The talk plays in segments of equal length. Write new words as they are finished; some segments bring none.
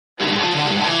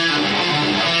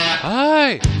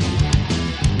play.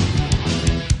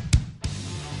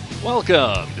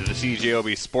 Welcome to the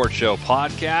CJOB Sports Show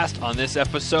podcast. On this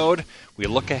episode, we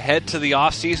look ahead to the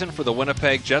offseason for the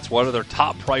Winnipeg Jets. What are their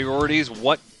top priorities?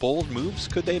 What bold moves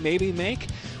could they maybe make?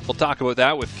 We'll talk about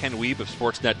that with Ken Wiebe of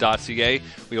Sportsnet.ca.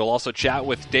 We will also chat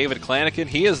with David Klanikin.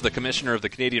 He is the commissioner of the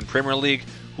Canadian Premier League,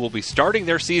 who will be starting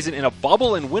their season in a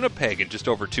bubble in Winnipeg in just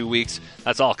over 2 weeks.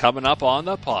 That's all coming up on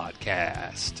the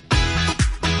podcast.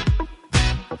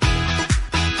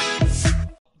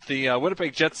 The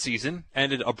Winnipeg Jets season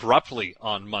ended abruptly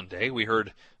on Monday. We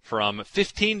heard from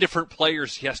 15 different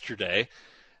players yesterday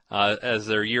as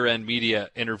their year-end media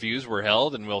interviews were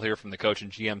held, and we'll hear from the coach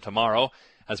and GM tomorrow.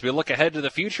 As we look ahead to the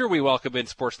future, we welcome in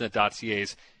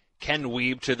Sportsnet.ca's Ken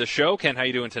Wiebe to the show. Ken, how are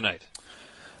you doing tonight?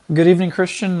 Good evening,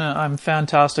 Christian. I'm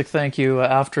fantastic, thank you.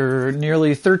 After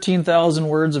nearly 13,000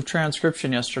 words of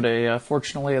transcription yesterday,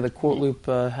 fortunately the quote loop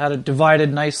had it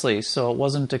divided nicely, so it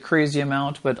wasn't a crazy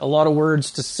amount, but a lot of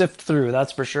words to sift through,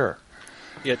 that's for sure.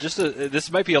 Yeah, this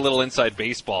might be a little inside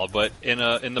baseball, but in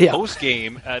the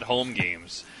post-game at home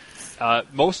games,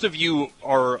 most of you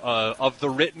are of the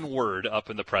written word up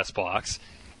in the press box,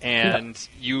 and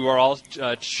you are all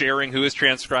sharing who is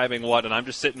transcribing what, and I'm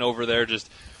just sitting over there just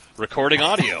recording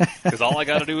audio, because all I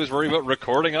got to do is worry about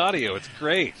recording audio. It's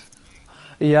great.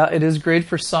 Yeah, it is great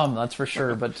for some, that's for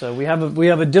sure. But we have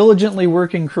a diligently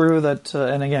working crew that,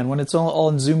 and again, when it's all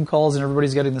in Zoom calls and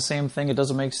everybody's getting the same thing, it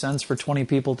doesn't make sense for 20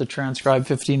 people to transcribe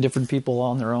 15 different people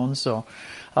on their own. So,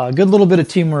 good little bit of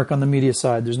teamwork on the media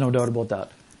side. There's no doubt about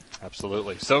that.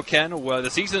 Absolutely. So, Ken, the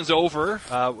season's over.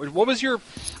 What was your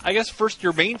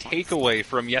main takeaway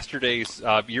from yesterday's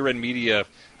year-end media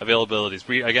availabilities?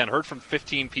 We, again, heard from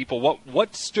 15 people.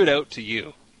 What stood out to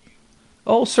you?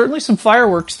 Oh, certainly some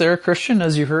fireworks there, Christian,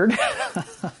 as you heard.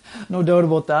 No doubt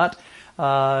about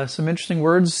that. Some interesting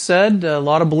words said. A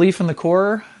lot of belief in the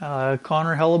core.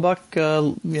 Connor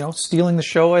Hellebuyck, stealing the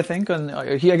show, I think. And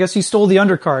I guess he stole the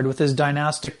undercard with his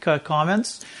dynastic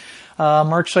comments.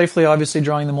 Mark Scheifele obviously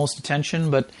drawing the most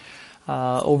attention, but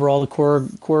overall the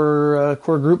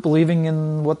core group believing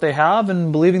in what they have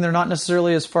and believing they're not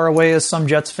necessarily as far away as some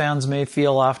Jets fans may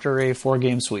feel after a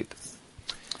 4-game sweep.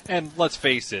 And let's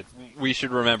face it, we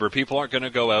should remember, people aren't going to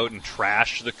go out and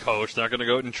trash the coach. They're not going to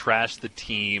go out and trash the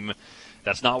team.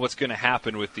 That's not what's going to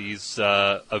happen with these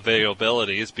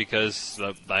availabilities because,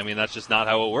 that's just not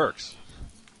how it works.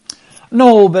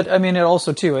 No, but it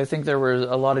also too. I think there were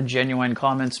a lot of genuine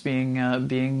comments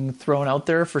being thrown out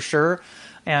there for sure,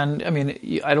 and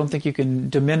I don't think you can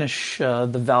diminish the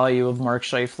value of Mark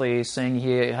Scheifele saying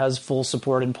he has full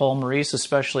support in Paul Maurice,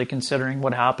 especially considering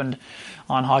what happened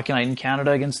on Hockey Night in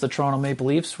Canada against the Toronto Maple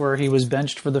Leafs, where he was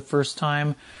benched for the first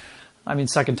time.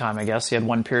 Second time, I guess. He had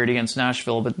one period against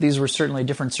Nashville, but these were certainly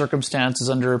different circumstances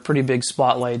under a pretty big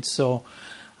spotlight. So.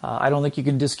 I don't think you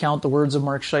can discount the words of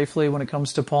Mark Scheifele when it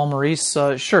comes to Paul Maurice.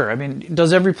 Sure,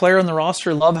 does every player on the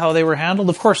roster love how they were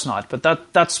handled? Of course not, but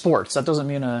that's sports. That doesn't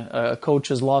mean a coach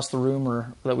has lost the room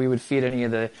or that we would feed any of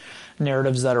the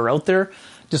narratives that are out there.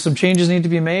 Do some changes need to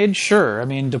be made? Sure.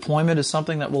 Deployment is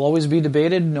something that will always be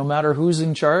debated no matter who's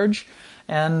in charge.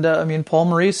 And, Paul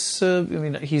Maurice,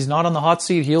 he's not on the hot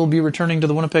seat. He'll be returning to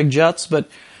the Winnipeg Jets, but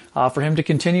for him to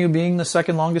continue being the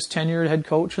second longest tenured head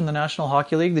coach in the National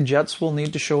Hockey League, the Jets will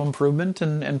need to show improvement,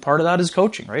 and part of that is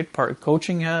coaching, right?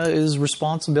 Coaching is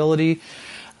responsibility.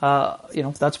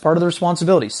 That's part of the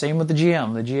responsibility. Same with the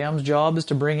GM. The GM's job is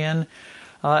to bring in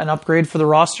an upgrade for the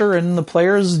roster, and the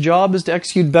players' job is to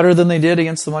execute better than they did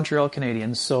against the Montreal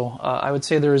Canadiens. So I would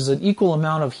say there is an equal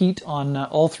amount of heat on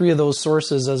all three of those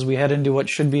sources as we head into what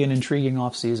should be an intriguing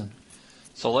offseason.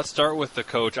 So let's start with the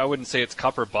coach. I wouldn't say it's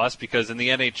cup or bust because in the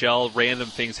NHL, random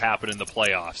things happen in the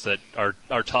playoffs that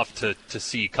are tough to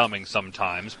see coming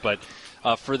sometimes. But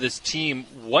for this team,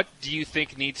 what do you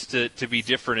think needs to be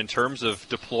different in terms of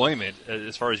deployment,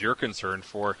 as far as you're concerned,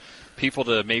 for people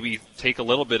to maybe take a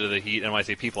little bit of the heat, and when I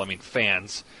say people, I mean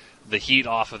fans, the heat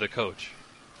off of the coach?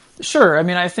 Sure.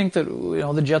 I think that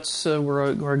the Jets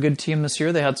were a good team this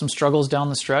year. They had some struggles down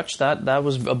the stretch. That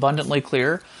was abundantly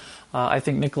clear. I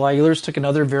think Nikolai Ehlers took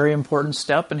another very important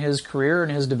step in his career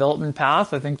and his development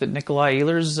path. I think that Nikolai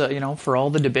Ehlers, for all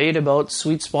the debate about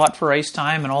sweet spot for ice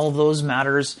time and all of those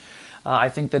matters, I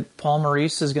think that Paul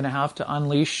Maurice is going to have to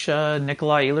unleash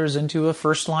Nikolai Ehlers into a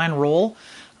first-line role,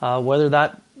 whether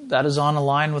that is on a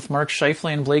line with Mark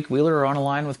Scheifele and Blake Wheeler or on a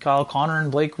line with Kyle Connor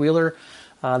and Blake Wheeler.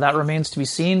 That remains to be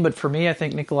seen, but for me, I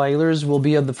think Nikolai Ehlers will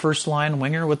be the first-line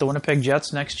winger with the Winnipeg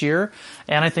Jets next year,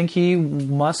 and I think he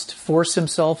must force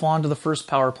himself onto the first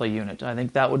power play unit. I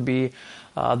think that would be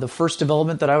the first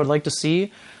development that I would like to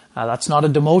see. That's not a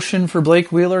demotion for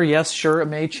Blake Wheeler. Yes, sure, it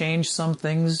may change some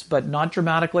things, but not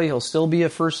dramatically. He'll still be a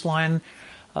first-line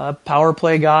power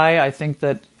play guy. I think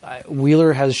that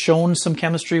Wheeler has shown some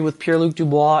chemistry with Pierre-Luc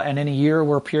Dubois, and in a year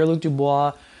where Pierre-Luc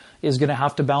Dubois is going to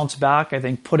have to bounce back, I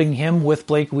think putting him with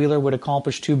Blake Wheeler would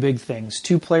accomplish two big things.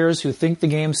 Two players who think the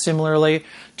game similarly,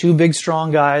 two big,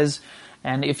 strong guys,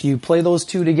 and if you play those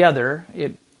two together,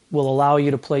 it will allow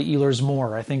you to play Ehlers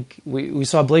more. I think we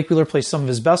saw Blake Wheeler play some of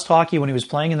his best hockey when he was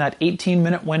playing in that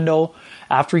 18-minute window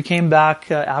after he came back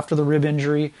after the rib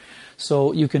injury.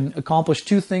 So you can accomplish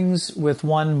two things with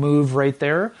one move right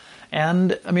there.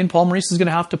 And, I mean, Paul Maurice is going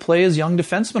to have to play his young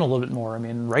defenseman a little bit more. I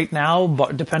mean, right now,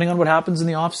 depending on what happens in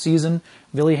the offseason,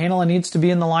 Ville Heinola needs to be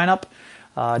in the lineup.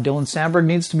 Dylan Sandberg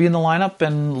needs to be in the lineup,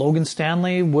 and Logan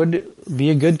Stanley would be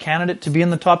a good candidate to be in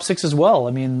the top six as well.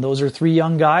 I mean, those are three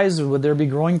young guys. Would there be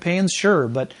growing pains? Sure,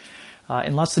 but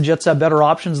unless the Jets have better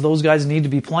options, those guys need to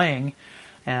be playing,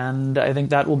 and I think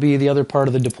that will be the other part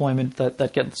of the deployment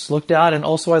that gets looked at. And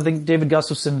also, I think David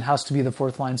Gustafsson has to be the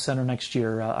fourth-line center next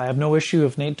year. I have no issue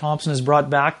if Nate Thompson is brought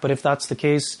back, but if that's the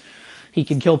case, he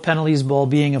can kill penalties while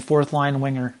being a fourth-line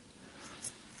winger.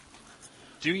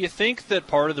 Do you think that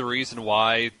part of the reason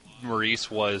why Maurice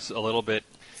was a little bit,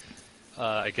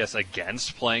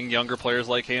 against playing younger players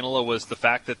like Heinola was the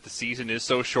fact that the season is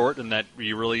so short and that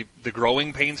the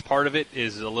growing pains part of it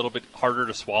is a little bit harder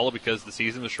to swallow because the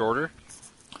season is shorter?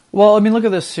 Well, I mean, look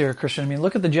at this here, Christian. I mean,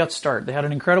 look at the Jets' start. They had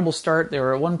an incredible start. They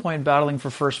were at one point battling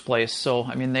for first place. So,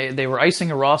 I mean, they were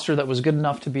icing a roster that was good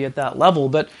enough to be at that level.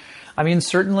 But, I mean,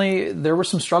 certainly there were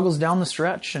some struggles down the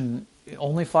stretch, and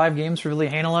only 5 games for Ville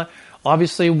Heinola.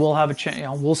 Obviously, we'll have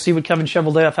we'll see what Kevin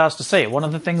Cheveldayoff has to say. One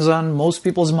of the things on most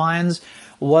people's minds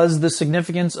was the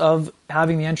significance of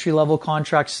having the entry-level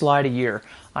contract slide a year.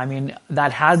 I mean,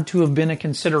 that had to have been a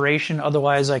consideration.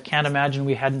 Otherwise, I can't imagine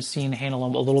we hadn't seen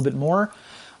Heinola a little bit more.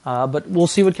 But we'll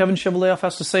see what Kevin Cheveldayoff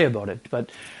has to say about it.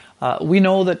 But we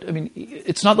know that, I mean,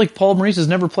 it's not like Paul Maurice has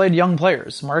never played young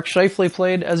players. Mark Scheifele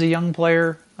played as a young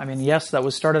player. I mean, yes, that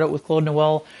was started out with Claude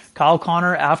Noel. Kyle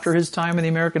Connor, after his time in the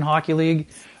American Hockey League,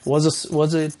 was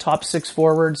a top 6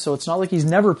 forward. So it's not like he's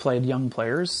never played young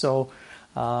players. So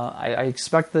I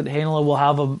expect that Heinola will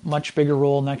have a much bigger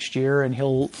role next year, and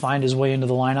he'll find his way into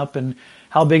the lineup. And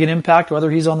how big an impact, whether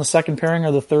he's on the second pairing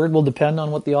or the third, will depend on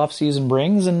what the offseason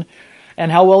brings and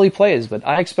how well he plays. But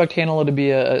I expect Heinola to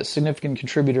be a significant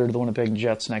contributor to the Winnipeg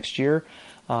Jets next year.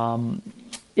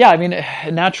 Yeah, I mean,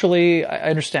 naturally, I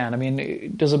understand. I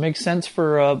mean, does it make sense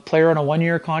for a player on a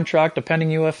 1-year contract, a pending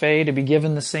UFA, to be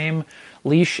given the same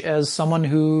leash as someone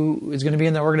who is going to be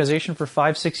in the organization for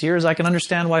 5-6 years? I can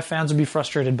understand why fans would be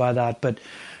frustrated by that, but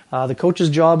the coach's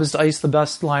job is to ice the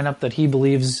best lineup that he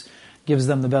believes gives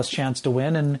them the best chance to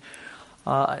win. And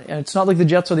it's not like the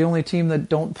Jets are the only team that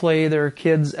don't play their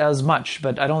kids as much,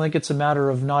 but I don't think it's a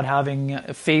matter of not having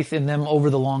faith in them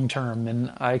over the long term.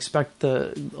 And I expect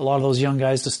a lot of those young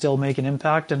guys to still make an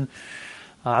impact. And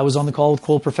I was on the call with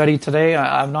Cole Perfetti today.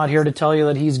 I'm not here to tell you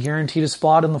that he's guaranteed a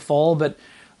spot in the fall, but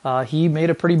he made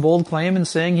a pretty bold claim in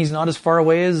saying he's not as far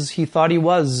away as he thought he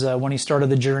was when he started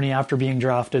the journey after being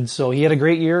drafted. So he had a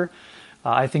great year.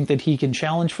 I think that he can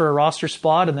challenge for a roster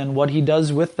spot, and then what he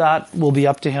does with that will be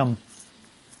up to him.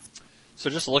 So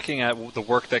just looking at the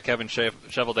work that Kevin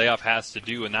Cheveldayoff has to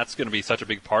do, and that's going to be such a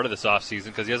big part of this offseason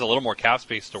because he has a little more cap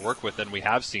space to work with than we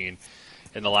have seen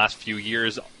in the last few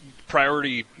years.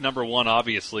 Priority number one,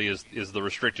 obviously, is the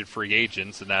restricted free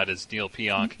agents, and that is Neil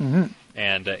Pionk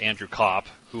and Andrew Kopp,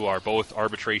 who are both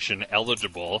arbitration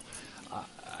eligible.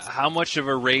 How much of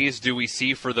a raise do we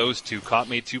see for those two? Kopp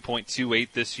made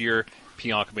 $2.28 this year.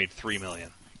 Pionk made $3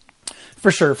 million. For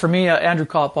sure. For me, Andrew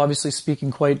Kopp obviously speaking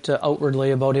quite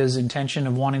outwardly about his intention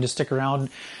of wanting to stick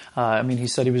around. I mean, he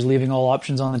said he was leaving all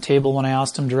options on the table when I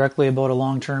asked him directly about a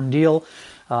long-term deal.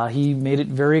 He made it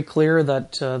very clear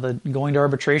that the going to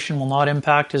arbitration will not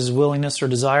impact his willingness or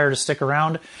desire to stick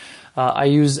around. I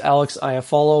use Alex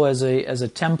Iafallo as a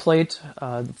template.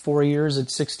 4 years at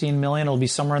 $16 million. It'll be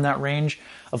somewhere in that range.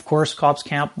 Of course, Kopp's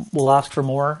camp will ask for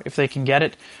more if they can get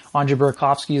it. Andre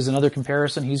Burakovsky is another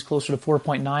comparison. He's closer to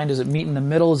 4.9. Does it meet in the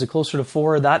middle? Is it closer to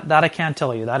 4? That I can't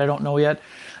tell you. That I don't know yet.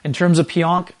 In terms of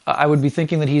Pionk, I would be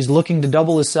thinking that he's looking to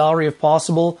double his salary if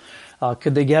possible.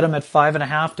 Could they get him at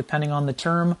 5.5, depending on the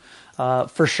term?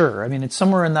 For sure. I mean, it's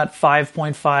somewhere in that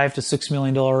 $5.5 to $6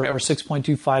 million or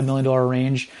 $6.25 million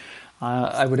range.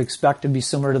 I would expect to be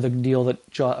similar to the deal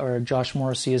that Josh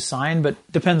Morrissey has signed, but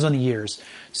depends on the years.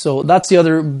 So that's the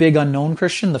other big unknown,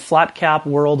 Christian, the flat cap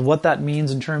world, what that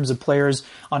means in terms of players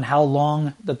on how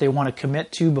long that they want to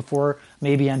commit to before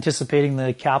maybe anticipating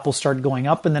the cap will start going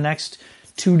up in the next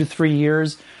 2 to 3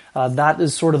 years. That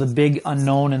is sort of the big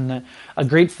unknown and a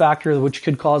great factor which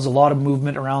could cause a lot of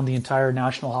movement around the entire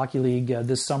National Hockey League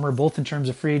this summer, both in terms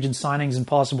of free agent signings and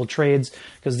possible trades,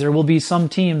 because there will be some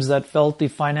teams that felt the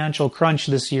financial crunch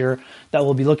this year that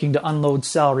will be looking to unload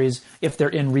salaries if they're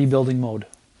in rebuilding mode.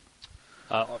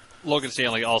 Logan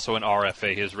Stanley also an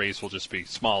RFA. His raise will just be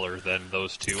smaller than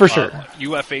those two. For sure.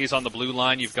 UFAs on the blue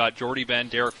line, you've got Jordy Ben,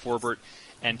 Derek Forbort,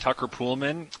 and Tucker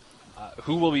Poolman.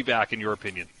 Who will be back in your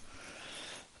opinion?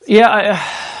 Yeah,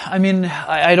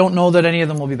 I don't know that any of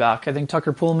them will be back. I think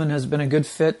Tucker Poolman has been a good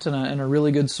fit and a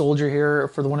really good soldier here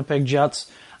for the Winnipeg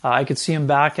Jets. I could see him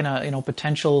back in a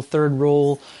potential third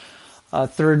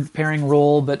pairing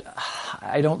role, but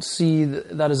I don't see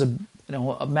that as a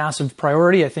massive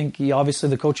priority. I think obviously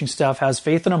the coaching staff has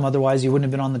faith in him. Otherwise, he wouldn't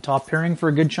have been on the top pairing for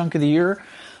a good chunk of the year.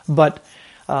 But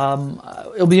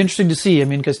it'll be interesting to see.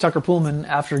 Because Tucker Poolman,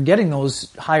 after getting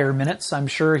those higher minutes, I'm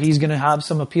sure he's going to have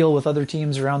some appeal with other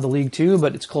teams around the league too,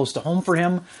 but it's close to home for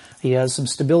him. He has some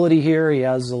stability here. He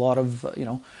has a lot of,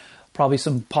 probably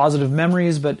some positive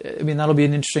memories, but that'll be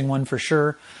an interesting one for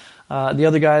sure. The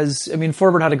other guys,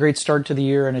 Forbort had a great start to the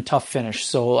year and a tough finish,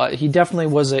 so he definitely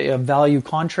was a value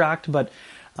contract, but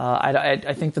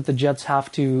I think that the Jets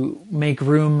have to make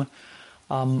room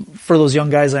for those young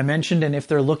guys I mentioned, and if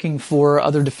they're looking for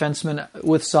other defensemen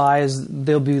with size,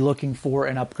 they'll be looking for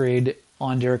an upgrade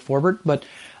on Derek Forbort. But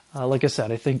like I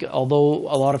said, I think although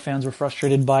a lot of fans were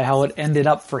frustrated by how it ended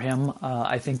up for him,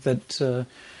 I think that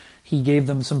he gave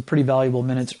them some pretty valuable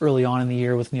minutes early on in the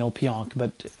year with Neil Pionk.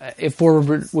 But if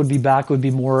Forbort would be back, it would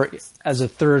be more as a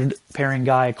third pairing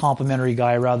guy, a complementary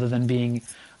guy, rather than being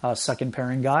a second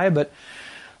pairing guy. But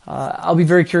I'll be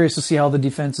very curious to see how the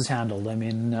defense is handled.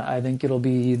 I think it'll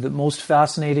be the most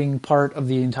fascinating part of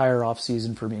the entire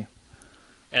offseason for me.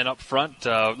 And up front,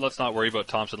 let's not worry about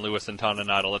Thompson, Lewis, and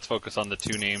Toninato. Let's focus on the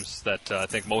two names that I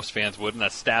think most fans would, and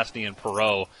that's Stastny and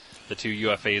Perreault, the two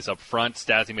UFAs up front.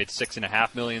 Stastny made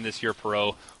 $6.5 million this year.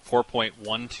 Perreault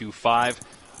 $4.125.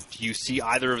 Do you see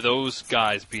either of those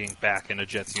guys being back in a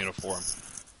Jets uniform?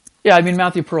 Yeah,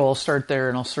 Matthew Perreault. I'll start there,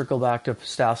 and I'll circle back to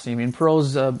Stastny.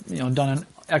 Perreault's done an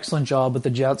excellent job with the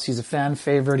Jets. He's a fan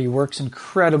favorite. He works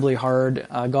incredibly hard.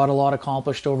 Got a lot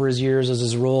accomplished over his years as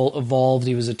his role evolved.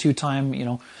 He was a two-time,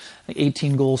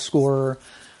 18-goal scorer.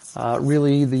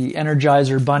 Really the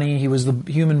Energizer Bunny. He was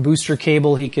the human booster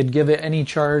cable. He could give it any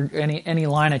charge, any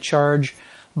line of charge.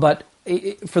 But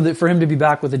for him to be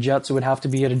back with the Jets, it would have to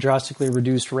be at a drastically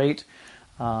reduced rate.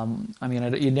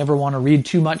 You never want to read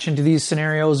too much into these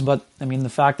scenarios, but the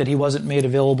fact that he wasn't made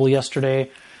available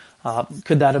yesterday,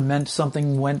 could that have meant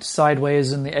something went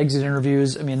sideways in the exit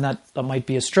interviews? That might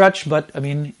be a stretch, but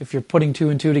if you're putting two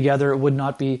and two together, it would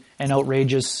not be an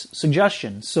outrageous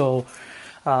suggestion. So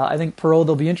I think Perreault,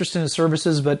 they'll be interested in his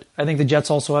services, but I think the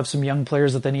Jets also have some young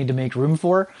players that they need to make room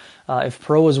for. If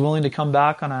Perreault is willing to come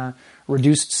back on a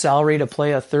reduced salary to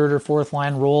play a third or fourth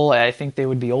line role, I think they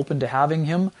would be open to having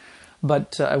him.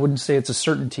 But I wouldn't say it's a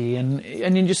certainty, and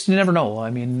you never know.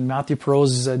 Matthew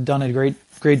Perreault's done a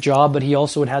great job, but he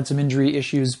also had some injury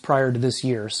issues prior to this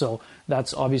year, so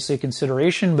that's obviously a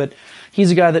consideration. But he's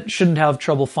a guy that shouldn't have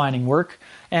trouble finding work.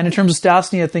 And in terms of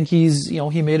Stastny, I think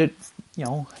he made it.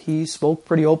 He spoke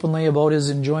pretty openly about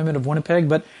his enjoyment of Winnipeg,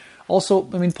 but also,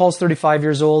 Paul's 35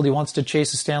 years old. He wants to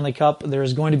chase a Stanley Cup. There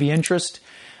is going to be interest.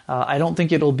 I don't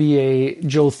think it'll be a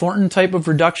Joe Thornton type of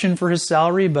reduction for his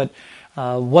salary, but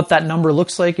what that number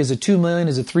looks like, is it $2 million,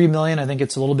 is it $3 million? I think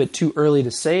it's a little bit too early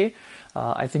to say.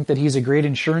 I think that he's a great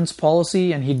insurance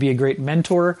policy, and he'd be a great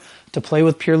mentor to play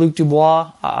with Pierre-Luc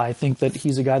Dubois. I think that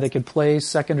he's a guy that could play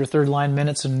second or third line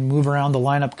minutes and move around the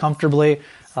lineup comfortably.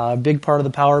 Big part of the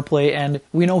power play, and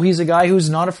we know he's a guy who's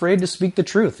not afraid to speak the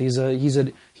truth. He's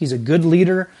a good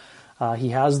leader. He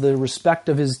has the respect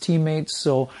of his teammates,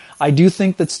 so I do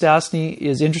think that Stastny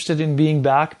is interested in being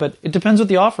back, but it depends what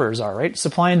the offers are, right?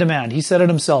 Supply and demand. He said it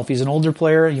himself. He's an older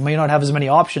player. He may not have as many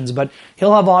options, but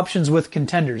he'll have options with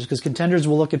contenders, because contenders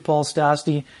will look at Paul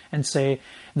Stastny and say,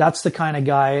 that's the kind of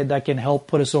guy that can help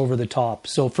put us over the top.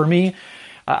 So for me,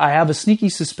 I have a sneaky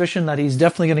suspicion that he's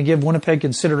definitely going to give Winnipeg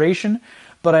consideration,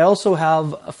 but I also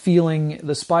have a feeling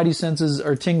the spidey senses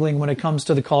are tingling when it comes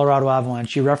to the Colorado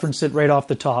Avalanche. You referenced it right off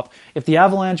the top. If the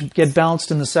Avalanche get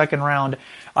bounced in the second round,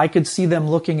 I could see them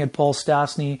looking at Paul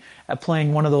Stastny at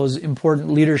playing one of those important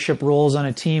leadership roles on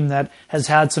a team that has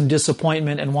had some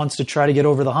disappointment and wants to try to get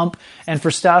over the hump. And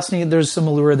for Stastny, there's some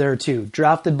allure there too.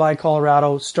 Drafted by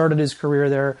Colorado, started his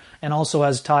career there, and also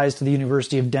has ties to the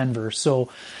University of Denver. So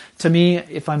to me,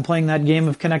 if I'm playing that game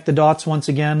of connect the dots once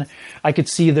again, I could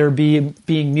see there being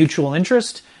mutual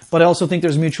interest, but I also think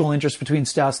there's mutual interest between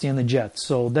Stastny and the Jets.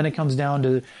 So then it comes down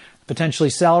to potentially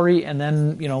salary, and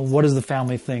then, what does the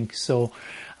family think? So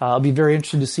I'll be very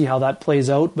interested to see how that plays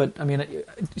out. But, I mean,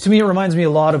 to me, it reminds me a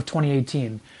lot of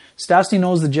 2018. Stastny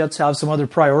knows the Jets have some other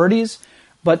priorities,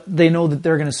 but they know that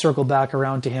they're going to circle back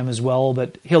around to him as well,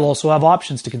 but he'll also have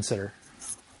options to consider.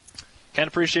 Ken,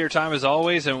 appreciate your time as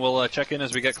always, and we'll check in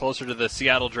as we get closer to the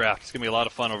Seattle draft. It's going to be a lot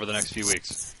of fun over the next few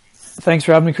weeks. Thanks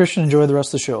for having me, Christian. Enjoy the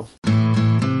rest of the show.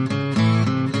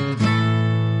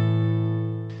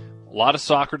 A lot of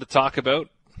soccer to talk about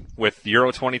with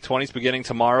Euro 2020s beginning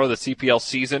tomorrow, the CPL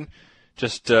season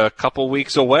just a couple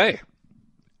weeks away.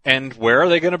 And where are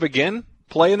they going to begin?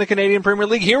 Play in the Canadian Premier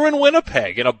League here in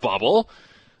Winnipeg in a bubble,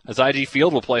 as IG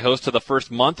Field will play host to the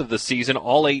first month of the season,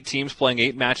 all 8 teams playing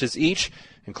 8 matches each,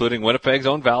 including Winnipeg's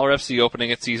own Valor FC opening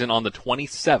its season on the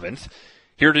 27th.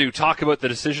 Here to talk about the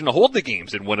decision to hold the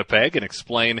games in Winnipeg and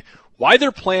explain why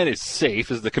their plan is safe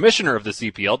is the commissioner of the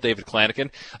CPL, David Klaniken.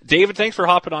 David, thanks for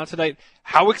hopping on tonight.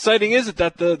 How exciting is it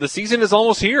that the season is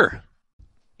almost here?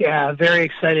 Yeah, very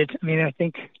excited. I mean, I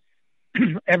think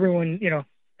everyone,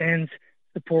 fans,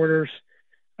 supporters,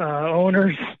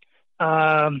 owners,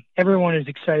 everyone is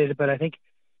excited, but I think,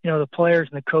 the players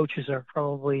and the coaches are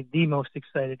probably the most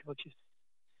excited, which is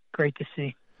great to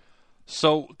see.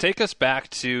 So take us back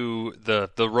to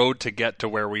the road to get to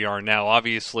where we are now.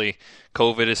 Obviously,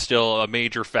 COVID is still a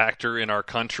major factor in our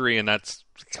country, and that's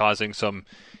causing some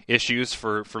issues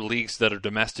for leagues that are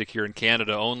domestic here in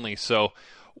Canada only. So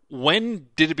when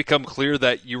did it become clear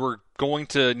that you were going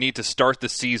to need to start the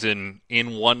season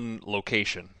in one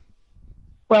location?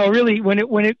 Well, really, when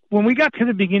we got to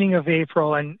the beginning of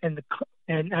April, and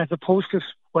as opposed to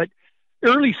what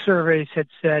early surveys had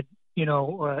said,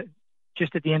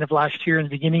 just at the end of last year and the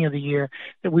beginning of the year,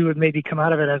 that we would maybe come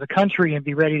out of it as a country and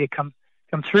be ready to come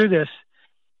through this.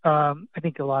 I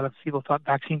think a lot of people thought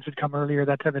vaccines would come earlier,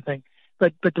 that type of thing.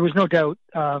 But there was no doubt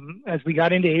as we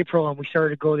got into April and we started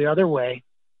to go the other way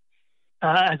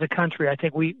as a country. I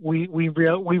think we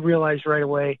realized right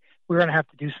away we're going to have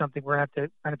to do something. We're going to have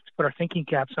to kind of put our thinking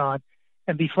caps on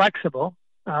and be flexible,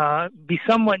 be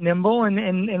somewhat nimble and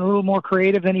a little more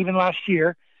creative than even last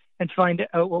year, and find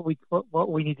out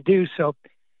what we need to do. So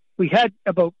we had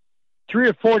about 3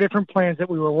 or 4 different plans that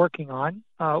we were working on.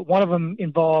 One of them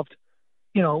involved,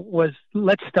 was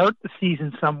let's start the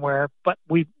season somewhere, but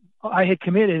I had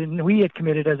committed and we had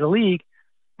committed as a league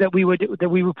that we would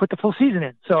put the full season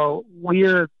in. So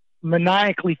we're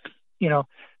maniacally,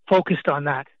 focused on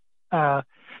that.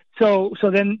 So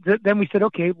then we said,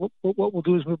 okay, what we'll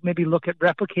do is we'll maybe look at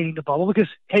replicating the bubble because,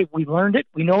 hey, we learned it,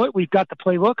 we know it, we've got the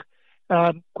playbook.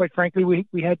 Quite frankly, we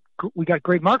got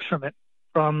great marks from it,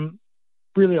 from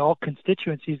really all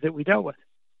constituencies that we dealt with.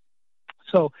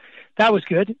 So that was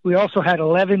good. We also had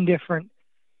 11 different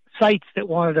sites that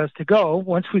wanted us to go.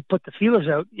 Once we put the feelers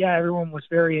out, everyone was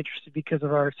very interested because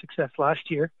of our success last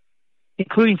year,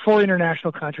 including 4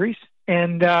 international countries,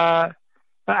 and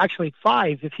actually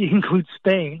 5 if you include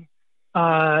Spain.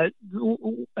 So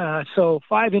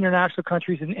 5 international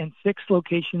countries and 6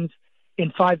 locations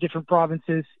in 5 different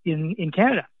provinces in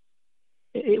Canada.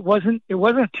 It was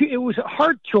a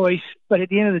hard choice, but at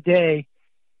the end of the day,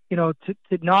 to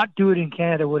not do it in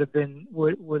Canada would have been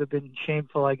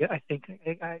shameful. I think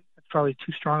that's probably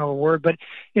too strong of a word, but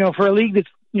for a league that's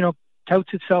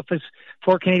touts itself as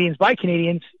for Canadians by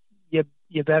Canadians, you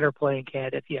better play in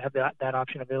Canada if you have that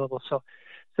option available. So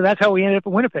that's how we ended up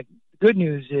in Winnipeg. The good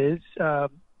news is,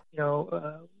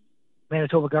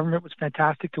 Manitoba government was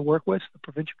fantastic to work with. The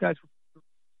provincial guys were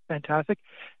fantastic,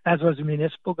 as was the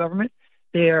municipal government.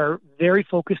 They are very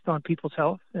focused on people's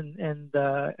health and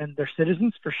their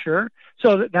citizens for sure.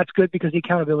 So that's good because the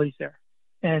accountability is there.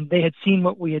 And they had seen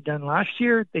what we had done last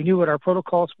year. They knew what our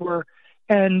protocols were,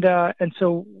 and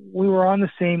so we were on the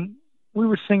same. We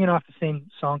were singing off the same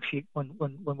song sheet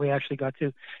when we actually got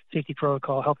to safety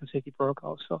protocol, health and safety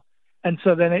protocols. So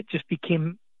then it just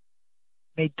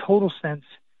made total sense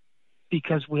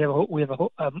because we have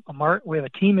a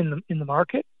team in the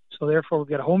market. So therefore we've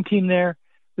got a home team there.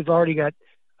 We've already got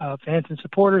fans and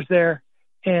supporters there,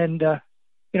 and it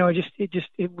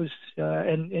was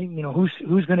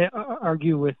who's going to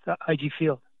argue with IG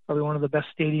Field? Probably one of the best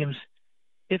stadiums,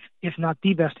 if not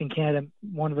the best in Canada,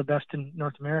 one of the best in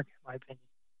North America, in my opinion.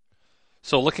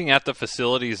 So looking at the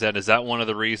facilities, then, is that one of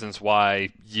the reasons why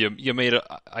you made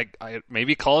I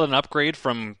maybe call it an upgrade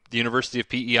from the University of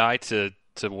PEI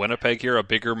to Winnipeg here, a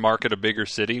bigger market, a bigger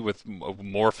city with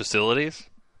more facilities?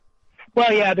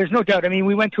 Well, yeah, there's no doubt. I mean,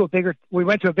 we went to a bigger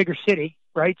city,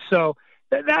 right? So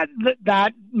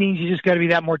that means you just got to be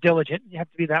that more diligent. You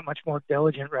have to be that much more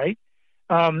diligent, right?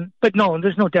 But no,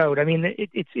 there's no doubt. I mean,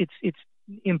 it's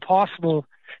impossible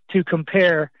to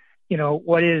compare,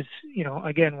 what is,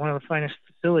 again, one of the finest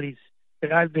facilities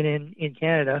that I've been in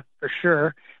Canada for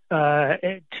sure,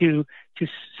 to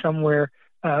somewhere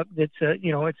that's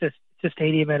it's a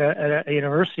stadium at a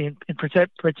university in Prince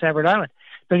Edward Island.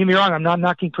 Don't get me wrong, I'm not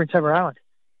knocking Prince Edward Island.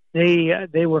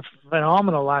 They were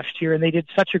phenomenal last year, and they did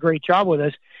such a great job with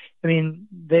us. I mean,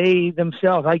 they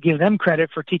themselves, I give them credit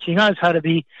for teaching us how to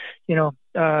be,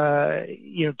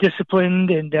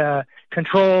 disciplined and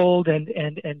controlled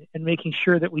and making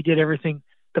sure that we did everything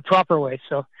the proper way.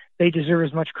 So they deserve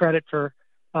as much credit for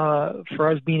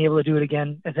us being able to do it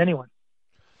again as anyone.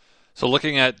 So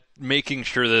looking at making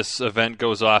sure this event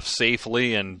goes off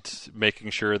safely and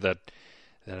making sure that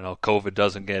COVID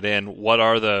doesn't get in, what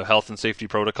are the health and safety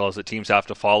protocols that teams have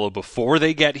to follow before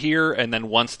they get here and then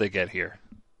once they get here?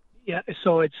 Yeah,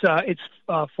 so it's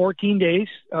 14 days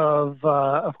of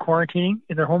quarantining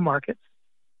in their home markets,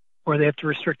 where they have to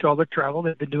restrict all their travel.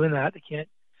 They've been doing that. They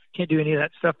can't do any of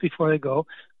that stuff before they go.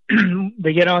 When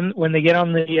they get on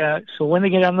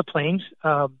the planes,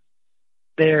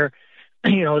 they're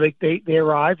they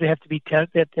arrive. They have to be tested.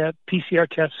 They have to have PCR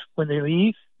tests when they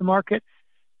leave the market.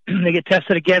 They get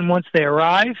tested again once they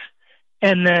arrive,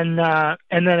 and then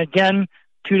again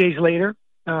 2 days later.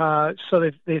 So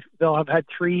they'll have had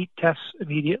 3 tests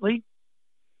immediately,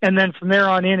 and then from there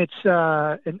on in, it's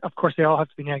and of course they all have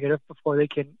to be negative before they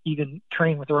can even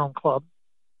train with their own club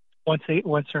once they're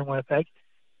in Winnipeg,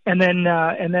 and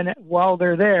then while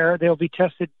they're there, they'll be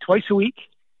tested twice a week,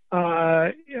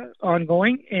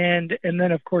 ongoing, and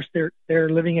then of course they're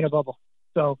living in a bubble.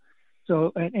 So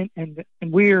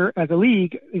we're, as a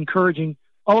league, encouraging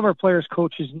all of our players,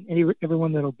 coaches, and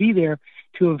everyone that'll be there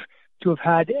to have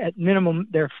had at minimum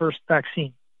their first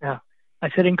vaccine. Now, I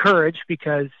said encourage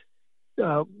because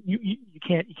you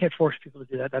can't force people to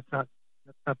do that. That's not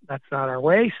our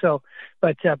way. So,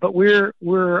 but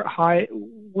we're high.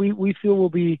 We feel we'll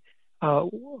be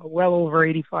well over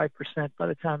 85% by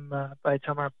the time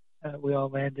we all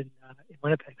land in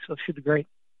Winnipeg. So it should be great.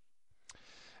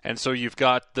 And so you've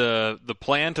got the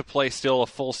plan to play still a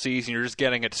full season. You're just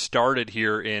getting it started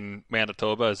here in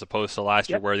Manitoba as opposed to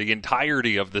last year where the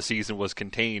entirety of the season was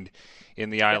contained in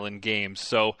the Island Games.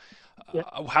 So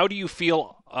how do you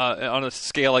feel on a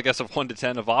scale, I guess, of 1 to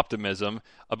 10 of optimism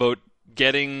about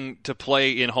getting to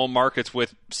play in home markets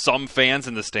with some fans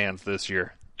in the stands this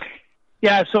year?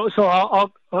 Yeah, so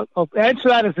I'll answer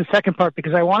that as the second part,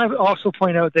 because I want to also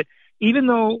point out that even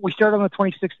though we start on the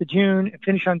 26th of June and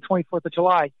finish on the 24th of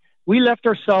July, we left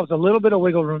ourselves a little bit of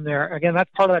wiggle room there. Again,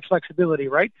 that's part of that flexibility,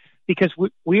 right? Because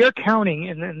we are counting,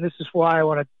 and this is why I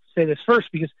want to say this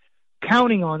first, because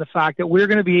counting on the fact that we're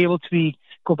going to be able to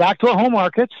go back to our home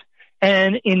markets,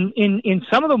 and in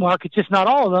some of the markets, just not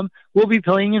all of them, we'll be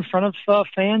playing in front of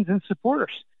fans and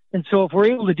supporters. And so if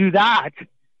we're able to do that,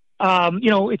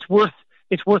 it's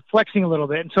worth flexing a little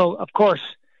bit. And so, of course,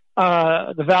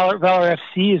 the Valor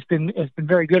FC has been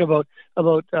very good about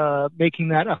making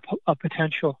that a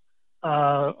potential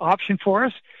option for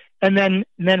us. And then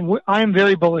I am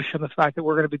very bullish on the fact that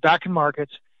we're going to be back in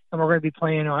markets and we're going to be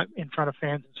playing in front of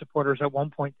fans and supporters at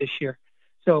one point this year.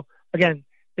 So again,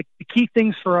 the key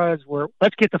things for us were,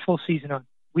 let's get the full season on.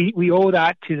 We owe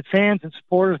that to the fans and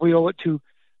supporters. We owe it to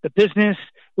the business.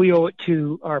 We owe it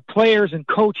to our players and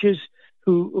coaches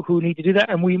who need to do that.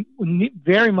 And we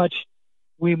very much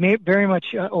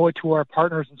owe it to our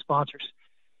partners and sponsors.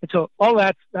 And so all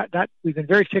that we've been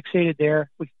very fixated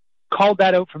there. We called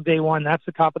that out from day one. That's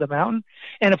the top of the mountain.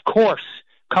 And of course,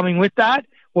 coming with that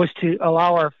was to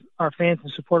allow our fans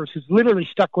and supporters who've literally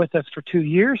stuck with us for 2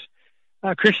 years,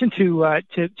 Christian, to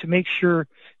make sure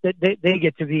that they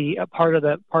get to be a part of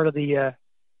the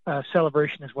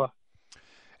celebration as well.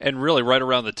 And really, right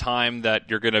around the time that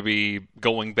you're going to be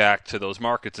going back to those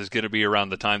markets is going to be around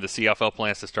the time the CFL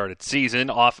plans to start its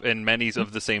season, off in many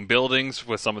of the same buildings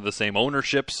with some of the same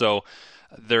ownership. So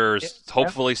there's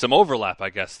hopefully some overlap,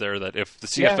 I guess, there. That if the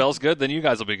CFL's good, then you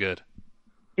guys will be good.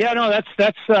 Yeah, no,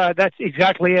 that's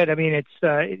exactly it. I mean, it's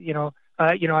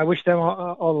I wish them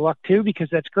all the luck too, because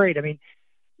that's great. I mean,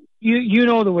 you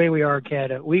know the way we are in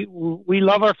Canada. We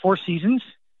love our 4 seasons.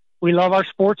 We love our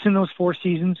sports in those 4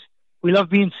 seasons. We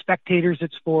love being spectators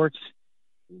at sports.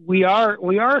 We are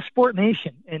a sport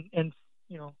nation, and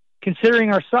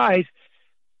considering our size,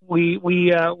 we've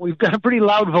got a pretty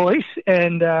loud voice,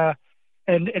 and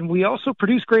we also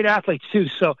produce great athletes too.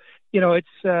 So it's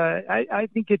I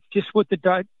think it's just what the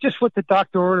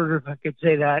doctor ordered, if I could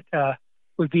say that,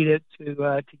 would be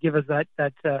to give us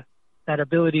that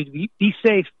ability to be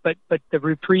safe, but the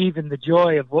reprieve and the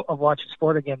joy of watching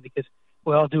sport again, because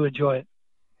we all do enjoy it.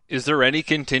 Is there any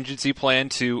contingency plan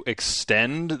to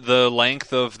extend the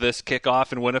length of this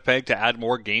kickoff in Winnipeg to add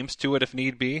more games to it if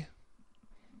need be?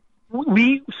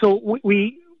 we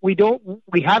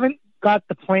haven't got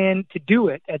the plan to do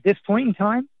it at this point in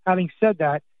time. Having said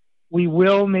that, we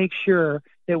will make sure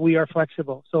that we are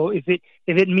flexible. So if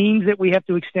it means that we have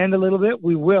to extend a little bit,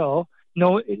 we will.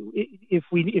 No, if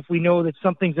we know that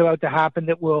something's about to happen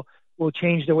that will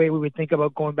change the way we would think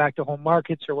about going back to home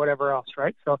markets or whatever else,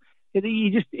 right? So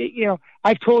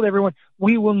I've told everyone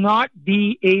we will not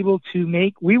be able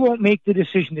to we won't make the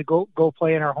decision to go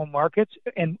play in our home markets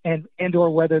and or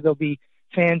whether there'll be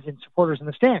fans and supporters in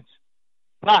the stands.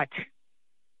 But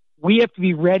we have to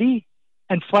be ready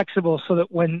and flexible so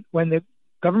that when the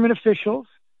government officials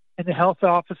and the health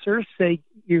officers say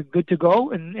you're good to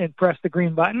go and press the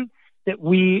green button, that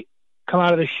we come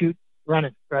out of the chute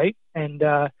running, right? And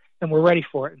we're ready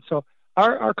for it. And so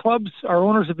our clubs, our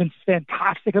owners have been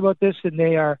fantastic about this, and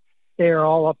they are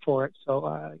all up for it.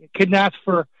 So couldn't ask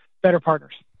for better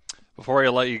partners. Before I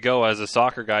let you go, as a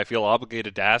soccer guy, I feel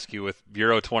obligated to ask you, with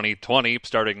Euro 2020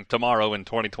 starting tomorrow in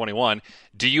 2021,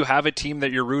 do you have a team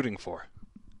that you're rooting for?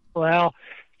 Well,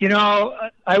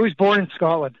 I was born in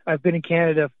Scotland. I've been in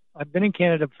Canada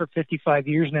for 55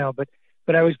 years now, but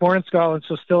I was born in Scotland,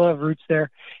 so still have roots there.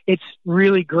 It's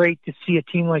really great to see a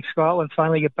team like Scotland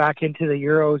finally get back into the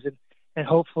Euros and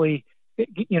hopefully,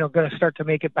 going to start to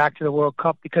make it back to the World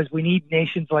Cup, because we need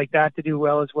nations like that to do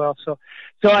well as well. So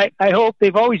I hope.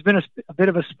 They've always been a bit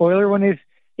of a spoiler when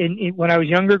I was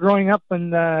younger growing up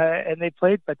and they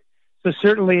played, but so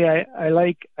certainly I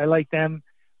like them.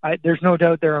 There's no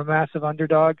doubt they're a massive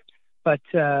underdog, but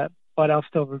I'll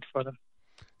still root for them.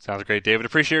 Sounds great, David.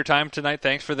 Appreciate your time tonight.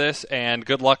 Thanks for this, and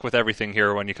good luck with everything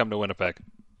here when you come to Winnipeg.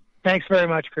 Thanks very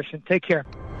much, Christian. Take care.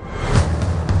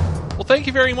 Well, thank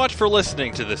you very much for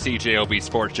listening to the CJOB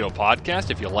Sports Show podcast.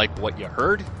 If you like what you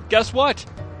heard, guess what?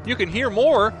 You can hear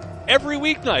more every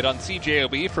weeknight on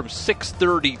CJOB from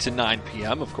 6:30 to 9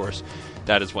 p.m. Of course,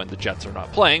 that is when the Jets are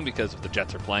not playing, because if the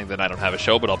Jets are playing, then I don't have a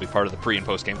show, but I'll be part of the pre- and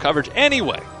post-game coverage.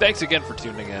 Anyway, thanks again for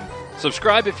tuning in.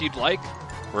 Subscribe if you'd like.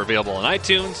 We're available on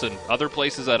iTunes and other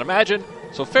places, I'd imagine.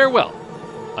 So farewell,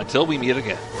 until we meet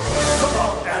again. So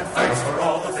long and thanks for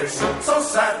all the fish. So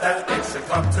sad that it should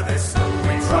come to this.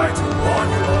 We try to warn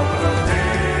you all.